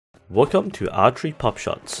Welcome to Archery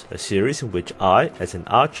Popshots, a series in which I, as an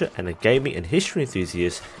archer and a gaming and history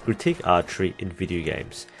enthusiast, critique archery in video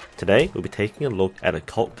games. Today we'll be taking a look at a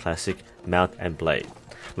cult classic, Mount and Blade.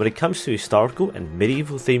 When it comes to historical and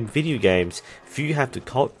medieval themed video games, few have the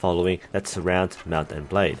cult following that surrounds Mount and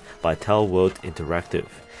Blade by Taleworld Interactive.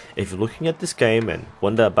 If you're looking at this game and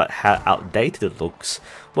wonder about how outdated it looks,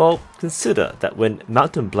 well, consider that when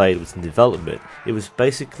Mount and Blade was in development, it was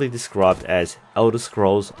basically described as Elder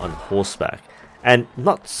Scrolls on horseback, and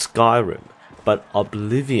not Skyrim, but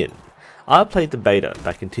Oblivion. I played the beta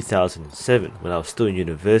back in 2007 when I was still in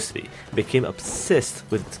university and became obsessed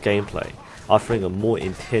with its gameplay, offering a more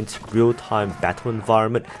intense real-time battle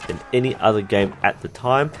environment than any other game at the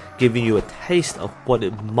time, giving you a taste of what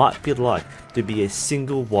it might be like to be a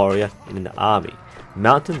single warrior in an army.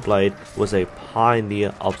 Mount and Blade was a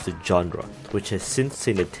pioneer of the genre, which has since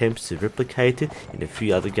seen attempts to replicate it in a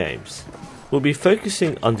few other games. We'll be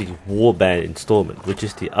focusing on the Warband installment, which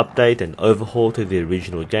is the update and overhaul to the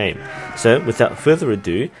original game. So without further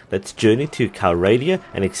ado, let's journey to Calradia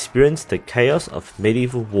and experience the chaos of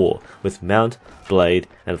medieval war with Mount, Blade,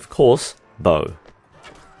 and of course, bow.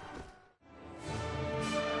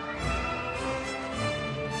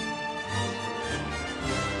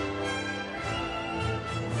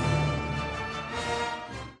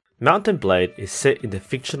 Mount and Blade is set in the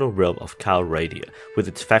fictional realm of Calradia, with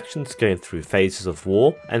its factions going through phases of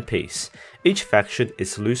war and peace. Each faction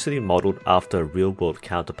is loosely modelled after a real-world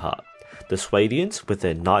counterpart. The Swadians, with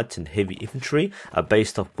their knights and heavy infantry, are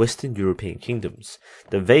based off Western European kingdoms.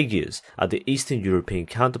 The Vaegirs are the Eastern European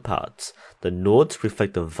counterparts. The Nords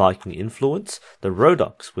reflect a Viking influence. The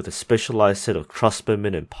Rhodoks, with a specialised set of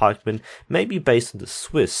crossbowmen and pikemen, may be based on the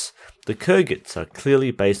Swiss. The Kyrgyz are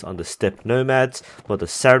clearly based on the steppe nomads, while the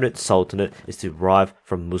Saranid Sultanate is derived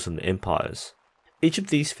from Muslim empires. Each of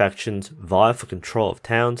these factions vie for control of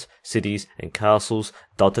towns, cities, and castles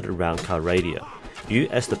dotted around Calradia. You,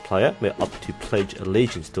 as the player, may opt to pledge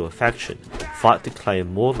allegiance to a faction, fight to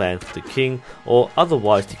claim more land for the king, or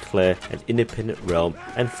otherwise declare an independent realm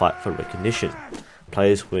and fight for recognition.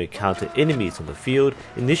 Players will encounter enemies on the field,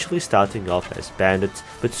 initially starting off as bandits,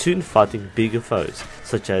 but soon fighting bigger foes,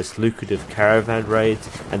 such as lucrative caravan raids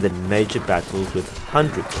and then major battles with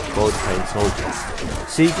hundreds of well-trained soldiers.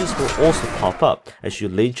 Sieges will also pop up as you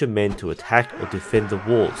lead your men to attack or defend the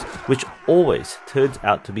walls, which always turns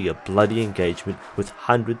out to be a bloody engagement with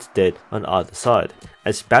hundreds dead on either side.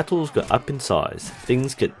 As battles go up in size,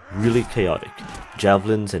 things get really chaotic.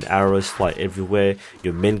 Javelins and arrows fly everywhere,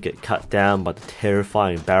 your men get cut down by the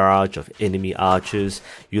terrifying barrage of enemy archers,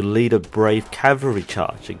 you lead a brave cavalry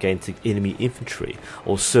charge against the enemy infantry,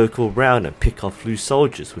 or circle round and pick off loose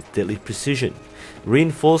soldiers with deadly precision.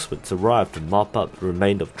 Reinforcements arrive to mop up the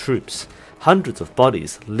remainder of troops, hundreds of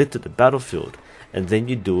bodies litter the battlefield, and then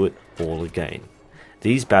you do it all again.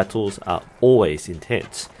 These battles are always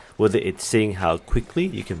intense, whether it's seeing how quickly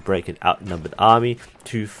you can break an outnumbered army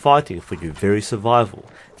to fighting for your very survival.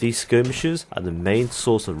 These skirmishes are the main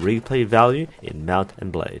source of replay value in Mount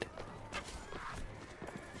and Blade.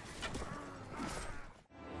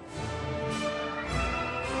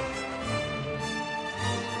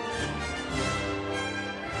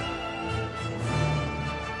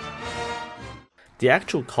 The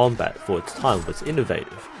actual combat for its time was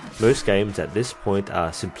innovative. Most games at this point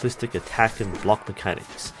are simplistic attack and block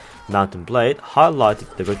mechanics. Mount and Blade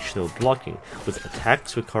highlighted directional blocking, with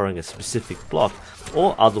attacks requiring a specific block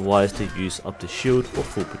or otherwise the use of the shield or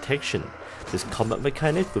full protection. This combat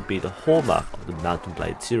mechanic would be the hallmark of the Mount and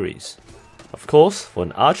Blade series. Of course, for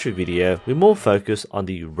an archery video, we more focus on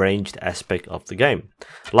the ranged aspect of the game.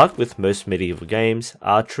 Like with most medieval games,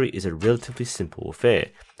 archery is a relatively simple affair.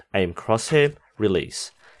 Aim crosshair,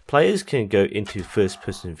 release. Players can go into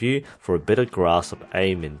first-person view for a better grasp of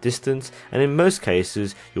aim and distance, and in most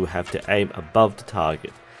cases you will have to aim above the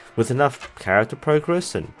target. With enough character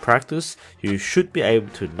progress and practice, you should be able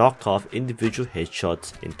to knock off individual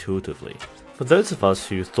headshots intuitively. For those of us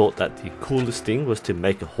who thought that the coolest thing was to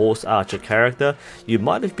make a horse archer character, you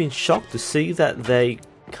might have been shocked to see that they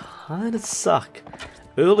kinda suck.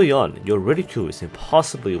 Early on, your reticule is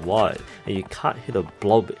impossibly wide and you can't hit a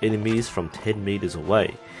blob enemies from 10 meters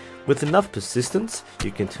away. With enough persistence,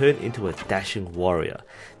 you can turn into a dashing warrior.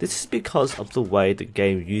 This is because of the way the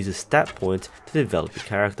game uses stat points to develop a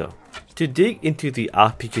character. To dig into the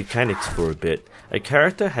RPG mechanics for a bit, a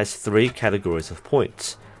character has 3 categories of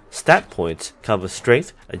points. Stat points cover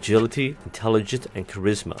strength, agility, intelligence, and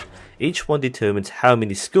charisma. Each one determines how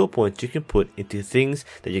many skill points you can put into things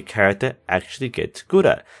that your character actually gets good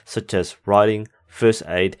at, such as riding, first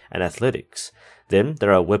aid, and athletics. Then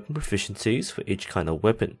there are weapon proficiencies for each kind of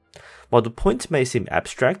weapon. While the points may seem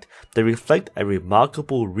abstract, they reflect a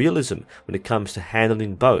remarkable realism when it comes to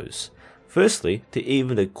handling bows. Firstly, to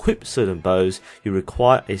even equip certain bows, you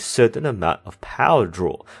require a certain amount of power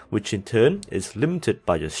draw, which in turn is limited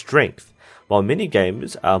by your strength. While many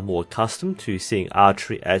gamers are more accustomed to seeing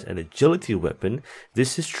archery as an agility weapon,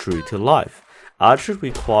 this is true to life. Archery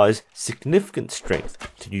requires significant strength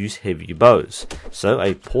to use heavy bows, so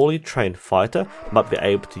a poorly trained fighter might be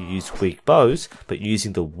able to use weak bows, but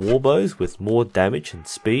using the war bows with more damage and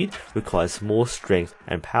speed requires more strength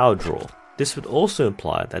and power draw. This would also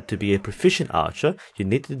imply that to be a proficient archer, you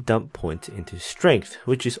need to dump points into strength,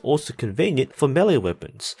 which is also convenient for melee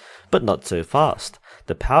weapons, but not so fast.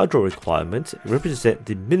 The power draw requirements represent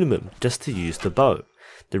the minimum just to use the bow.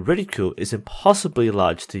 The reticule is impossibly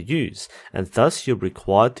large to use, and thus you're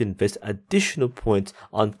required to invest additional points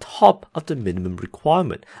on top of the minimum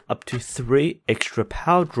requirement, up to 3 extra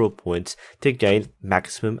power draw points to gain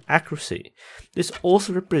maximum accuracy. This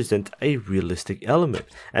also represents a realistic element,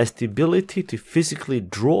 as the ability to physically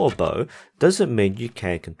draw a bow doesn't mean you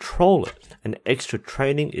can control it, and extra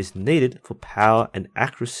training is needed for power and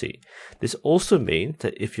accuracy. This also means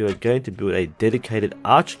that if you are going to build a dedicated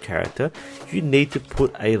archer character, you need to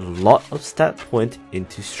put a lot of stat points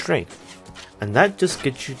into strength. And that just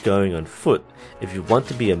gets you going on foot. If you want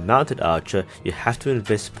to be a mounted archer, you have to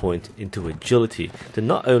invest points into agility to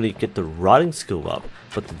not only get the riding skill up,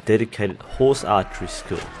 but the dedicated horse archery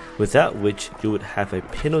skill, without which you would have a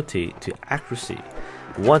penalty to accuracy.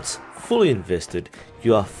 Once fully invested,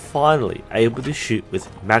 you are finally able to shoot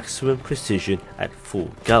with maximum precision at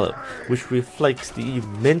full gallop, which reflects the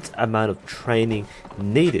immense amount of training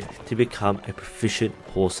needed to become a proficient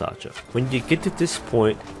horse archer. When you get to this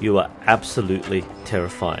point, you are absolutely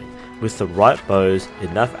terrifying. With the right bows,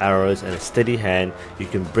 enough arrows and a steady hand, you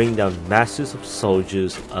can bring down masses of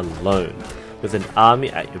soldiers alone. With an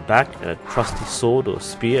army at your back and a trusty sword or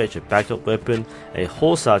spear as your backup weapon, a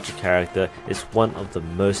horse archer character is one of the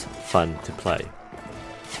most fun to play.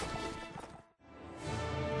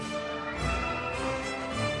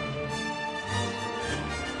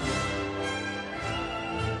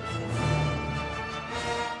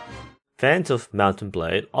 Fans of Mount &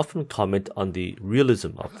 Blade often comment on the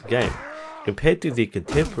realism of the game. Compared to the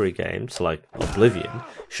contemporary games like Oblivion,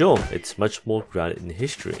 sure, it's much more grounded in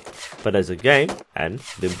history, but as a game, and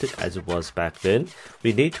limited as it was back then,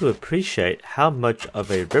 we need to appreciate how much of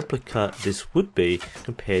a replica this would be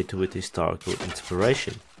compared to its historical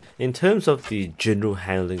inspiration. In terms of the general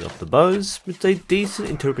handling of the bows, it's a decent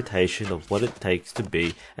interpretation of what it takes to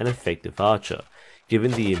be an effective archer.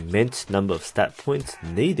 Given the immense number of stat points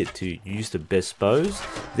needed to use the best bows,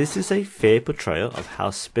 this is a fair portrayal of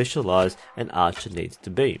how specialized an archer needs to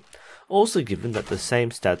be. Also, given that the same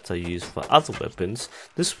stats are used for other weapons,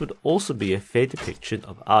 this would also be a fair depiction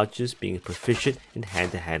of archers being proficient in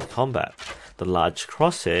hand-to-hand combat. The large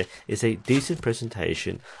crosshair is a decent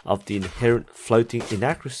presentation of the inherent floating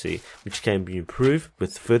inaccuracy, which can be improved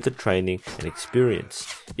with further training and experience.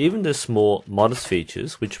 Even the small, modest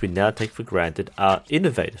features, which we now take for granted, are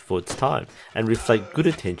innovative for its time and reflect good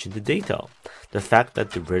attention to detail. The fact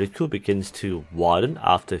that the reticule begins to widen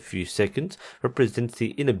after a few seconds represents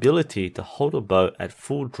the inability to hold a bow at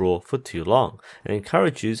full draw for too long and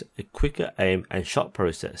encourages a quicker aim and shot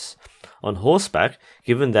process. On horseback,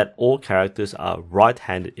 given that all characters are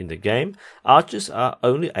right-handed in the game, archers are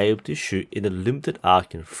only able to shoot in a limited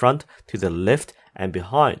arc in front, to the left and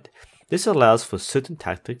behind. This allows for certain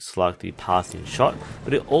tactics like the passing shot,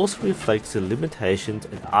 but it also reflects the limitations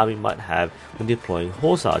an army might have when deploying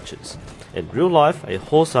horse archers. In real life, a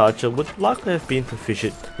horse archer would likely have been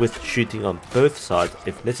proficient with shooting on both sides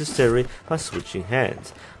if necessary by switching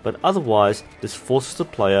hands, but otherwise this forces the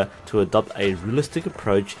player to adopt a realistic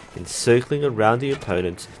approach in circling around the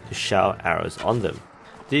opponents to shower arrows on them.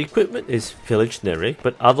 The equipment is fairly generic,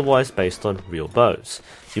 but otherwise based on real bows.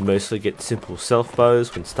 You mostly get simple self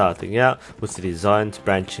bows when starting out, with the designs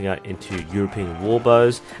branching out into European war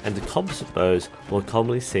bows and the composite bows more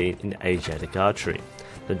commonly seen in Asiatic archery.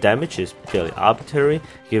 The damage is fairly arbitrary,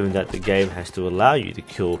 given that the game has to allow you to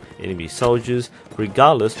kill enemy soldiers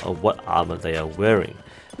regardless of what armor they are wearing.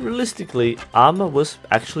 Realistically, armor was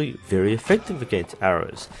actually very effective against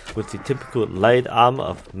arrows, with the typical laid armor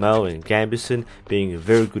of Mao and Gambison being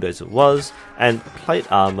very good as it was, and plate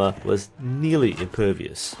armor was nearly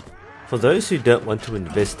impervious. For those who don't want to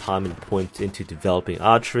invest time and points into developing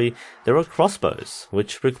archery, there are crossbows,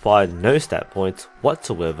 which require no stat points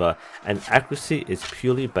whatsoever, and accuracy is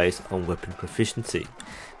purely based on weapon proficiency.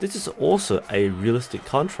 This is also a realistic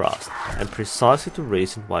contrast, and precisely the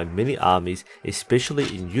reason why many armies,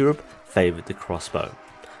 especially in Europe, favoured the crossbow.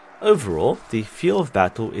 Overall, the feel of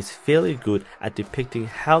battle is fairly good at depicting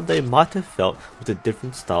how they might have felt with the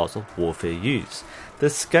different styles of warfare used.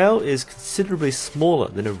 The scale is considerably smaller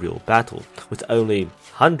than a real battle, with only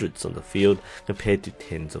hundreds on the field compared to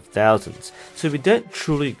tens of thousands, so we don't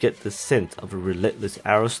truly get the sense of a relentless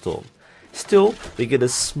arrow storm. Still, we get a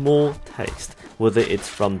small taste, whether it's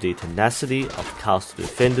from the tenacity of castle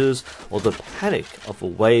defenders or the panic of a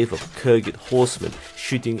wave of Kurgan horsemen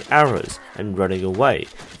shooting arrows and running away,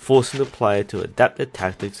 forcing the player to adapt their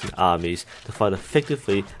tactics and armies to fight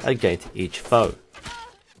effectively against each foe.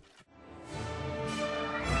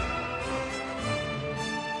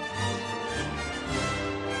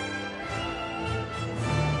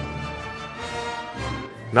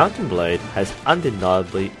 Mount & Blade has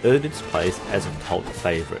undeniably earned its place as a cult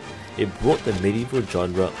favourite. It brought the medieval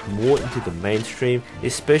genre more into the mainstream,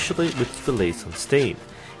 especially with its release on Steam.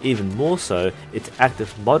 Even more so, its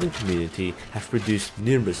active modding community have produced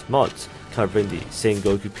numerous mods, covering the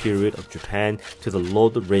Sengoku period of Japan to the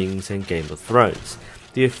Lord of the Rings and Game of Thrones.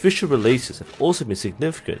 The official releases have also been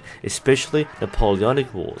significant, especially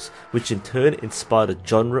Napoleonic Wars, which in turn inspired a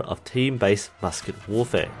genre of team-based musket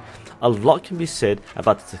warfare. A lot can be said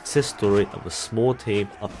about the success story of a small team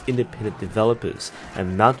of independent developers,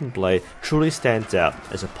 and Mount & Blade truly stands out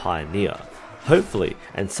as a pioneer. Hopefully,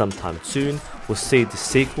 and sometime soon, we'll see the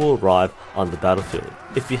sequel arrive on the battlefield.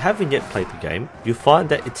 If you haven't yet played the game, you'll find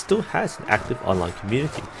that it still has an active online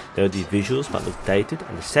community, though the visuals might look dated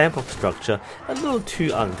and the sandbox structure a little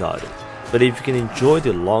too unguided. But if you can enjoy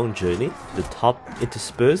the long journey to the top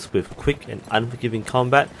interspersed with quick and unforgiving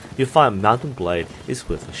combat, you'll find Mount & Blade is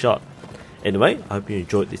worth a shot. Anyway, I hope you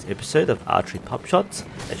enjoyed this episode of Archery Popshots.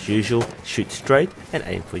 As usual, shoot straight and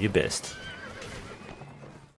aim for your best.